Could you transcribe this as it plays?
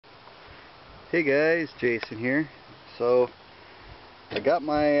Hey guys, Jason here. So I got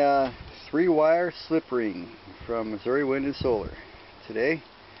my 3-wire slip ring from Missouri Wind and Solar today,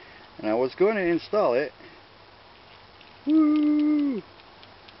 and I was going to install it. Woo!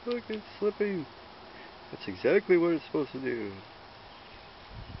 Look, it's slipping. That's exactly what it's supposed to do.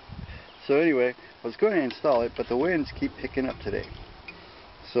 So anyway, I was going to install it, but the winds keep picking up today.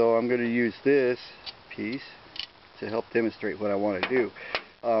 So I'm going to use this piece to help demonstrate what I want to do.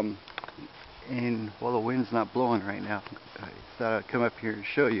 And while the wind's not blowing right now, I thought I'd come up here and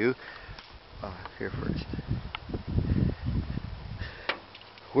show you here first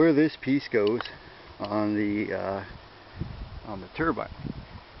where this piece goes on the turbine.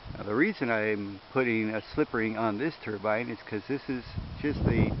 Now, the reason I'm putting a slip ring on this turbine is because this is just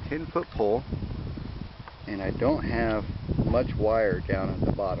a 10-foot pole, and I don't have much wire down at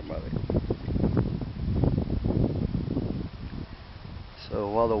the bottom of it. So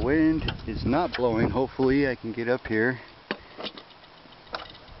while the wind is not blowing, hopefully I can get up here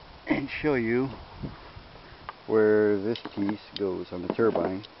and show you where this piece goes on the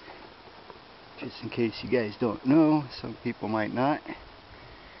turbine. Just in case you guys don't know, some people might not.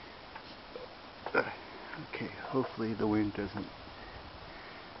 Okay, hopefully the wind doesn't.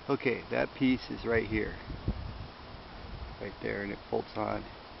 Okay, that piece is right here. Right there, and it bolts on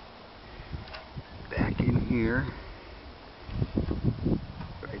back in here.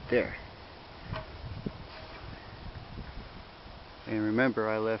 Right there. And remember,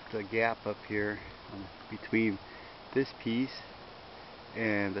 I left a gap up here between this piece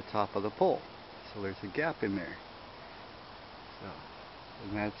and the top of the pole. So there's a gap in there. So,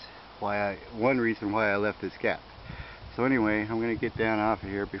 and that's why one reason why I left this gap. So anyway, I'm going to get down off of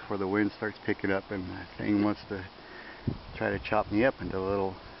here before the wind starts picking up and the thing wants to try to chop me up into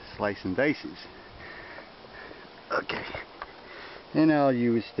little slice and dices. Okay. And I'll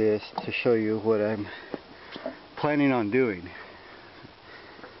use this to show you what I'm planning on doing.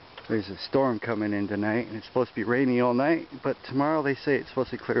 There's a storm coming in tonight, and it's supposed to be rainy all night, but tomorrow they say it's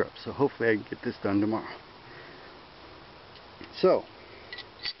supposed to clear up, so hopefully I can get this done tomorrow. So,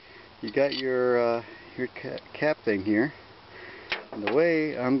 you got your cap thing here, and the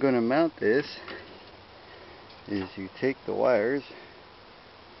way I'm going to mount this is you take the wires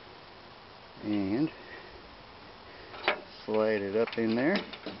and slide it up in there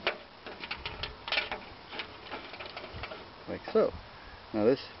like so. Now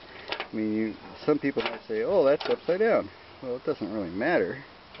this, I mean, some people might say, oh, that's upside down. Well, it doesn't really matter,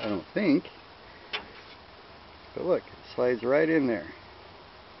 I don't think. But look, it slides right in there.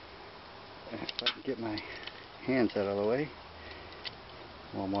 If I can get my hands out of the way,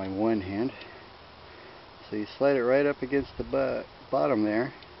 well, my one hand. So you slide it right up against the bottom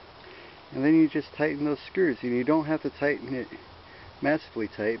there, and then you just tighten those screws. And you don't have to tighten it massively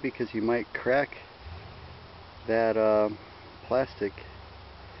tight because you might crack that plastic.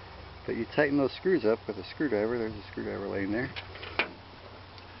 But you tighten those screws up with a screwdriver. There's a screwdriver laying there.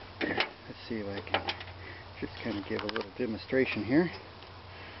 Let's see if I can just kind of give a little demonstration here.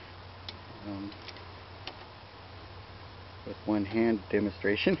 With one hand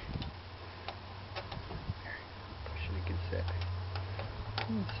demonstration. Push it against that.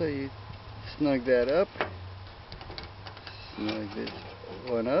 So you snug that up. Snug this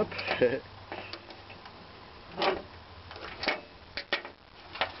one up.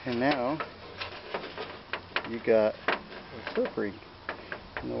 And now you got a slip ring,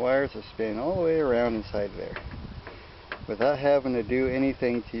 and the wires are spinning all the way around inside there without having to do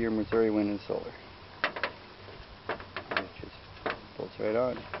anything to your Missouri Wind and Solar. It just bolts right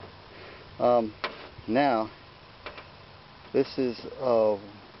on. Now this is a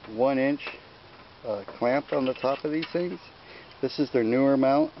 1-inch clamp on the top of these things. This is their newer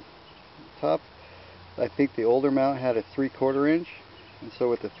mount top. I think the older mount had a 3/4 inch. And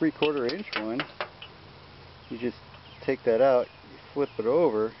so with the 3/4 inch one, you just take that out, you flip it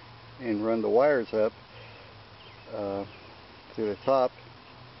over, and run the wires up to the top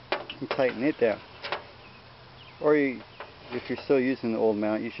and tighten it down. Or if you're still using the old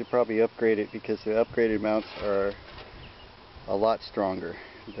mount, you should probably upgrade it, because the upgraded mounts are a lot stronger.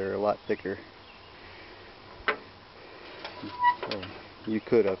 They're a lot thicker. So you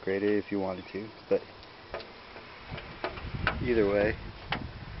could upgrade it if you wanted to, but either way.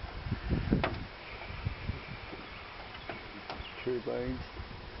 Turbines.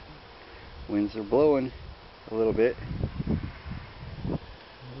 Winds are blowing a little bit. The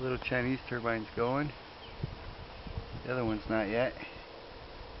little Chinese turbine's going. The other one's not yet.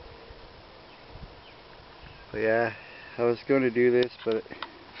 But yeah, I was going to do this, but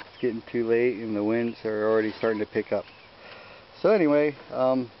it's getting too late and the winds are already starting to pick up. So anyway,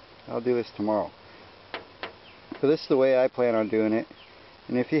 I'm I'll do this tomorrow. But this is the way I plan on doing it.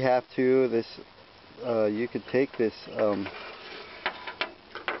 And if you have to, this you could take this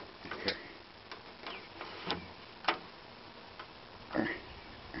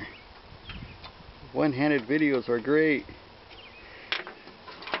one-handed videos are great.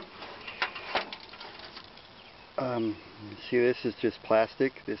 See, this is just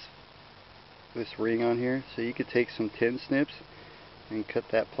plastic, this ring on here, so you could take some tin snips and cut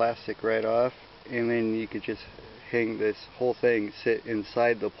that plastic right off, and then you could just hang this whole thing, sit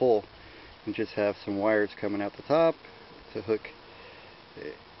inside the pole, and just have some wires coming out the top to hook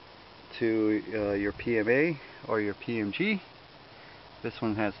to your PMA or your PMG. This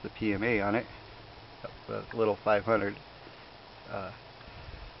one has the PMA on it, the little 500, and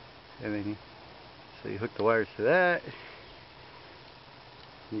then so you hook the wires to that.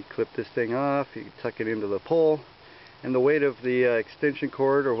 You clip this thing off, you tuck it into the pole, and the weight of the extension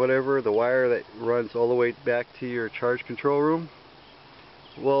cord or whatever, the wire that runs all the way back to your charge control room,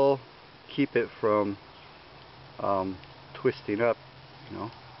 will keep it from twisting up, you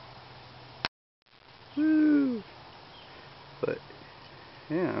know. Woo! But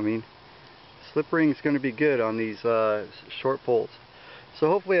yeah, I mean, slip ring is going to be good on these short poles. So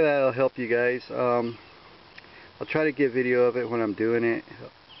hopefully that'll help you guys. I'll try to get video of it when I'm doing it.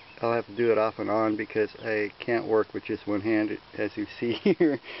 I'll have to do it off and on because I can't work with just one hand. As you see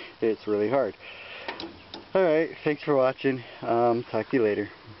here, it's really hard. Alright, thanks for watching. Talk to you later.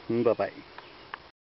 Bye-bye.